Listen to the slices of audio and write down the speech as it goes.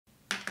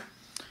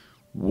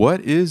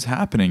What is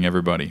happening,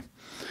 everybody?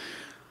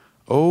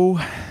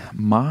 Oh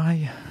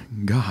my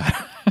God.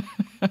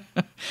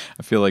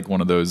 I feel like one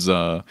of those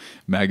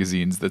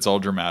magazines that's all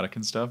dramatic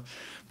and stuff.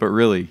 But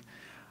really,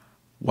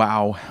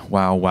 wow.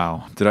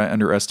 Did I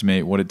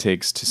underestimate what it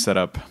takes to set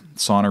up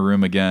Sauna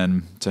Room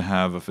again, to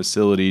have a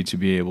facility to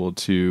be able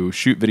to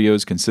shoot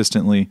videos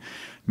consistently?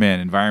 Man,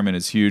 environment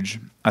is huge.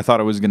 I thought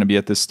I was going to be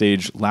at this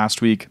stage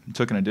last week. It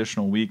took an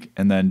additional week.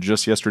 And then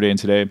just yesterday and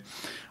today,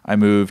 I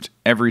moved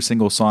every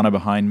single sauna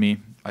behind me.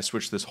 I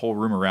switched this whole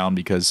room around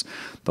because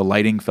the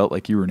lighting felt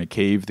like you were in a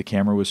cave. The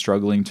camera was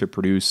struggling to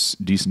produce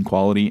decent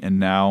quality. And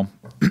now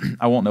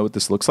I won't know what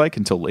this looks like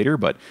until later,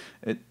 but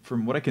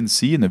from what I can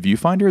see in the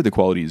viewfinder, the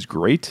quality is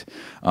great.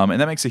 And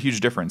that makes a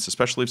huge difference,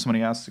 especially if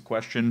somebody asks a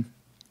question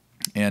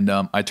and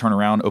I turn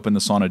around, open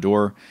the sauna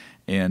door,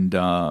 and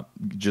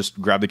just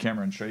grab the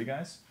camera and show you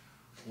guys.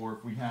 Or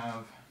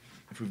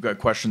if we've got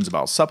questions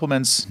about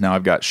supplements, now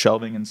I've got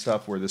shelving and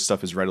stuff where this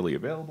stuff is readily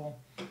available.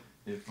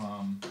 If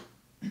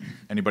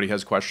anybody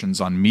has questions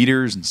on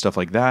meters and stuff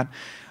like that,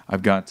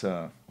 I've got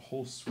a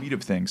whole suite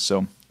of things.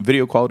 So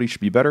video quality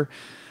should be better.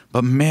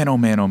 But man, oh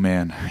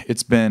man,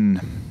 it's been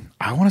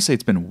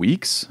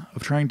weeks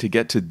of trying to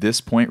get to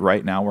this point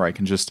right now where I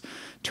can just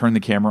turn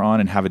the camera on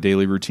and have a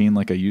daily routine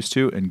like I used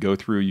to and go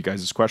through you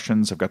guys'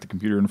 questions. I've got the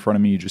computer in front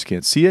of me. You just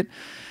can't see it.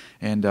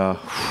 And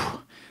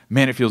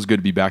man, it feels good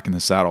to be back in the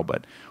saddle.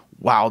 But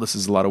wow, this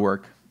is a lot of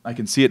work. I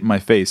can see it in my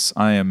face.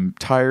 I am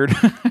tired.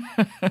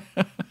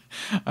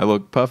 I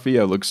look puffy.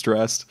 I look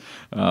stressed.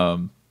 But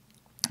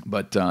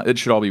it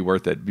should all be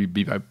worth it. Be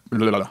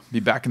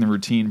back in the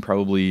routine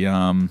probably.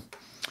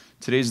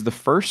 Today's the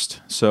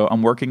 1st, so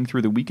I'm working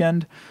through the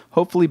weekend.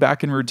 Hopefully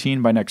back in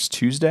routine by next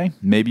Tuesday,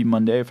 maybe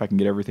Monday if I can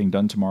get everything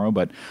done tomorrow.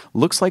 But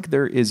looks like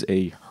there is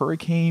a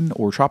hurricane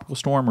or tropical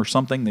storm or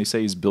something they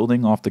say is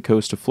building off the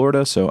coast of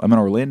Florida. So I'm in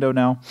Orlando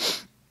now,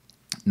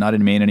 not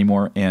in Maine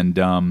anymore, and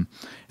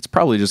it's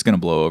probably just going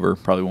to blow over.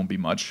 Probably won't be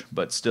much,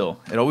 but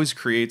still, it always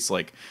creates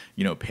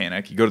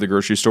panic. You go to the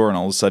grocery store and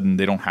all of a sudden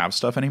they don't have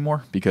stuff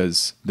anymore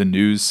because the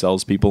news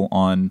sells people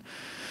on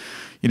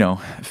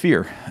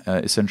fear,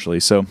 essentially.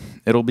 So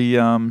it'll be,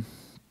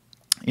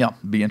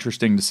 be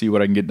interesting to see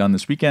what I can get done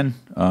this weekend.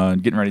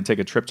 Getting ready to take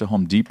a trip to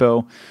Home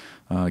Depot,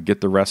 get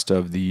the rest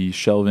of the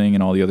shelving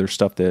and all the other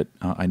stuff that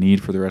I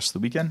need for the rest of the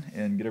weekend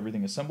and get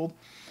everything assembled.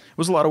 It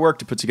was a lot of work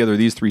to put together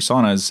these 3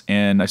 saunas,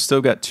 and I still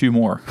got 2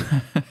 more.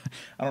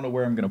 I don't know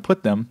where I'm going to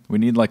put them. We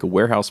need like a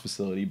warehouse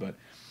facility, but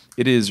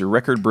it is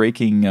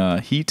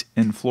record-breaking heat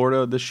in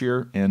Florida this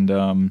year,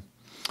 and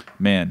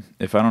man,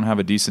 if I don't have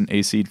a decent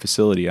AC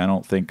facility, I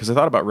don't think, because I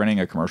thought about renting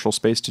a commercial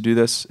space to do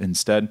this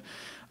instead.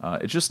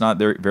 It's just not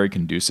very, very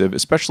conducive,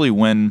 especially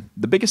when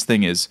the biggest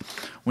thing is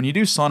when you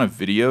do sauna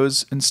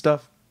videos and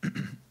stuff,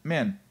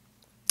 man,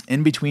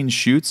 in between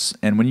shoots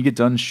and when you get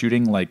done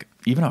shooting like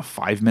even a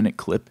 5-minute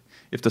clip,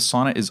 if the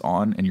sauna is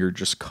on and you're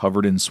just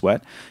covered in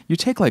sweat, you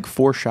take like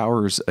 4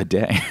 showers a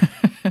day.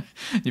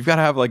 You've got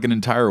to have like an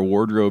entire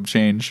wardrobe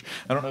change.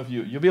 I don't know if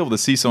you'll be able to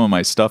see some of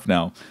my stuff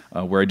now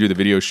where I do the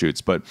video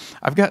shoots, but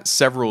I've got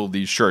several of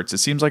these shirts. It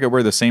seems like I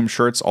wear the same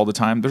shirts all the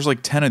time. There's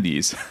like 10 of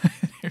these.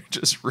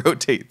 Just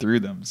rotate through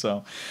them.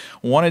 So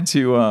wanted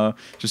to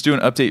just do an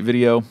update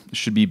video.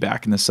 Should be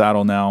back in the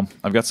saddle now.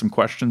 I've got some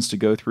questions to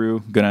go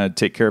through. Gonna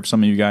take care of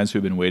some of you guys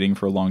who've been waiting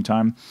for a long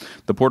time.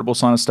 The portable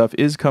sauna stuff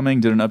is coming.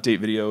 Did an update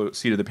video,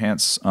 seat of the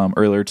pants,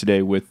 earlier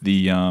today with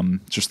the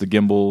just the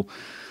gimbal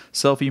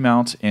selfie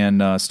mount,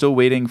 and still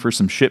waiting for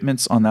some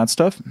shipments on that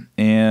stuff.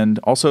 And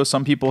also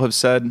some people have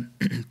said,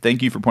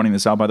 thank you for pointing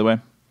this out, by the way,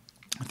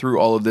 through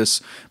all of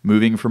this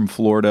moving from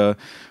Florida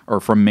or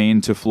from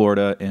Maine to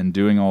Florida and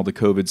doing all the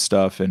COVID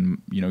stuff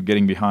and,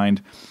 getting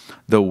behind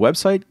the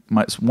website.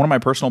 One of my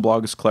personal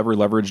blogs,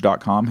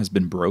 cleverleverage.com, has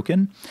been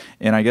broken.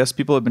 And I guess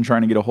people have been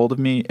trying to get a hold of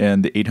me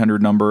and the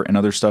 800 number and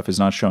other stuff is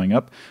not showing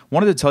up.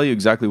 Wanted to tell you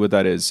exactly what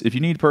that is. If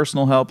you need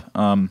personal help,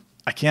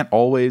 I can't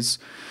always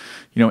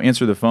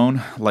answer the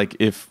phone. Like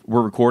if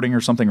we're recording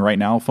or something right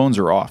now, phones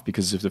are off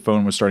because if the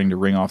phone was starting to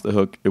ring off the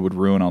hook, it would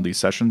ruin all these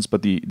sessions.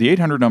 But the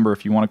 800 number,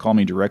 if you want to call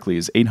me directly,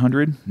 is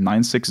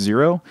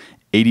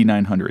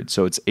 800-960-8900.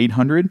 So it's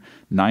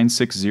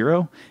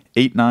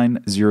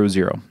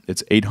 800-960-8900.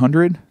 It's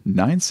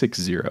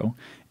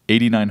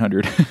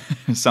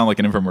 800-960-8900. Sound like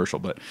an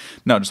infomercial, but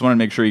no, just wanted to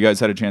make sure you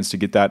guys had a chance to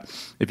get that.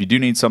 If you do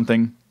need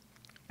something,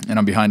 and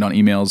I'm behind on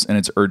emails and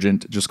it's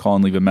urgent, just call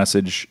and leave a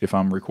message. If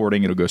I'm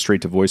recording, it'll go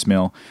straight to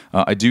voicemail.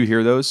 I do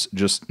hear those,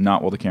 just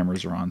not while the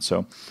cameras are on.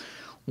 So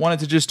wanted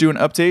to just do an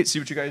update, see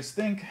what you guys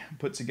think,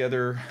 put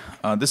together.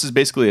 This is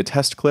basically a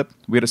test clip.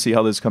 We got to see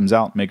how this comes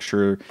out, make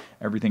sure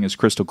everything is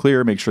crystal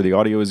clear, make sure the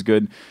audio is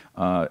good.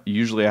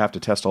 Usually I have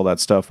to test all that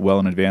stuff well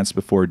in advance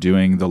before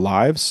doing the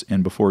lives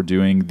and before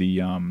doing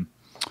the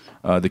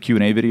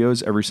Q&A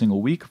videos every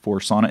single week for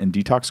sauna and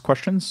detox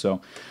questions.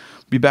 So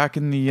be back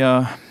in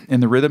the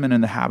rhythm and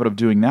in the habit of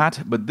doing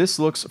that. But this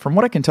looks, from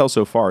what I can tell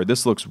so far,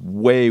 this looks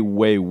way,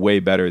 way, way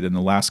better than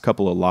the last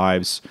couple of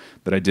lives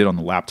that I did on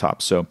the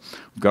laptop. So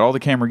we've got all the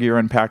camera gear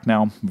unpacked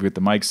now. We've got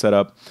the mic set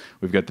up.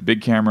 We've got the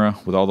big camera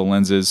with all the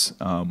lenses.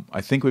 I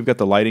think we've got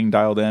the lighting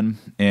dialed in,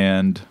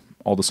 and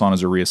all the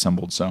saunas are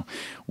reassembled. So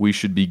we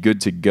should be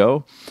good to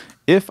go.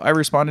 If I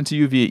responded to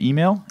you via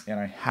email and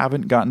I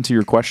haven't gotten to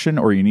your question,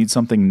 or you need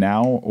something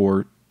now,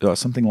 or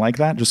something like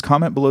that, just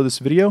comment below this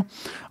video.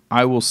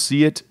 I will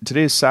see it.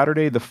 Today is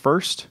Saturday the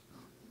 1st.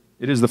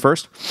 It is the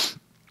 1st.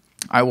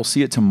 I will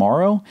see it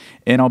tomorrow,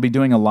 and I'll be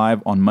doing a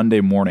live on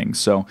Monday morning.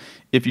 So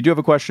if you do have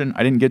a question,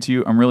 I didn't get to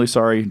you, I'm really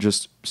sorry.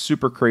 Just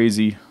super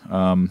crazy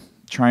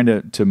trying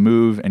to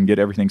move and get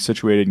everything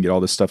situated and get all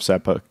this stuff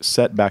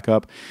set back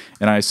up.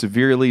 And I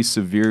severely,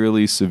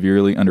 severely,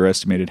 severely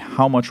underestimated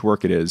how much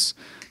work it is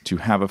to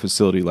have a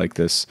facility like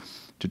this,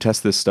 to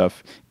test this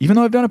stuff, even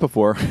though I've done it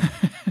before.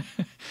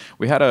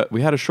 We had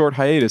a short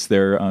hiatus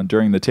there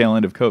during the tail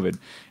end of COVID,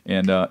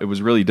 and it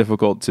was really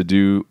difficult to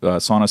do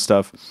sauna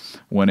stuff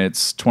when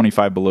it's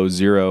 25 below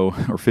zero,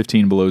 or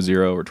 15 below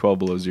zero, or 12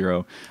 below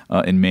zero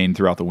in Maine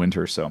throughout the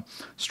winter. So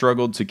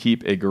struggled to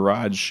keep a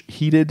garage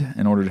heated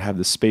in order to have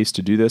the space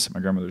to do this at my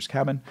grandmother's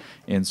cabin.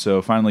 And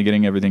so finally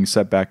getting everything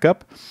set back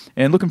up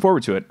and looking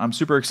forward to it. I'm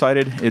super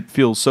excited. It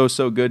feels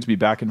so good to be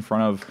back in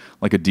front of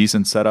like a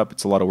decent setup.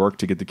 It's a lot of work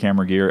to get the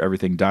camera gear,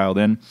 everything dialed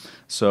in.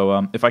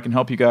 So if I can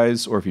help you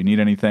guys, or if you need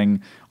anything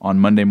on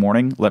Monday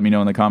morning, let me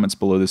know in the comments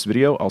below this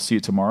video. I'll see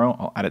it tomorrow.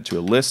 I'll add it to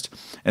a list,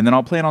 and then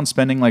I'll plan on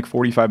spending like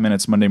 45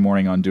 minutes Monday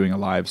morning on doing a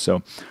live.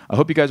 So I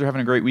hope you guys are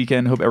having a great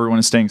weekend. Hope everyone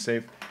is staying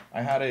safe.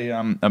 I had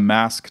a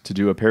mask to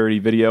do a parody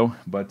video,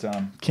 but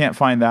can't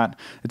find that.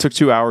 It took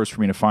 2 hours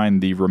for me to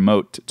find the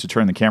remote to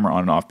turn the camera on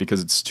and off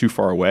because it's too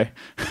far away.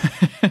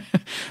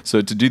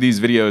 So to do these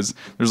videos,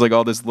 there's like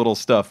all this little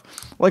stuff,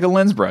 like a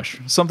lens brush,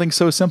 something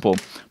so simple,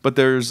 but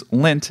there's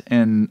lint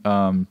and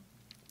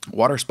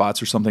water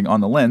spots or something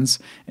on the lens,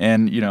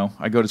 and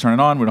I go to turn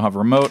it on. We don't have a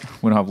remote.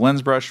 We don't have a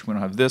lens brush. We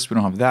don't have this. We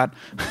don't have that.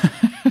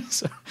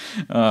 So,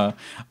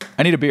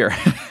 I need a beer.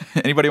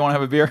 Anybody want to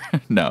have a beer?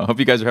 No. Hope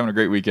you guys are having a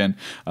great weekend.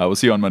 We'll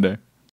see you on Monday.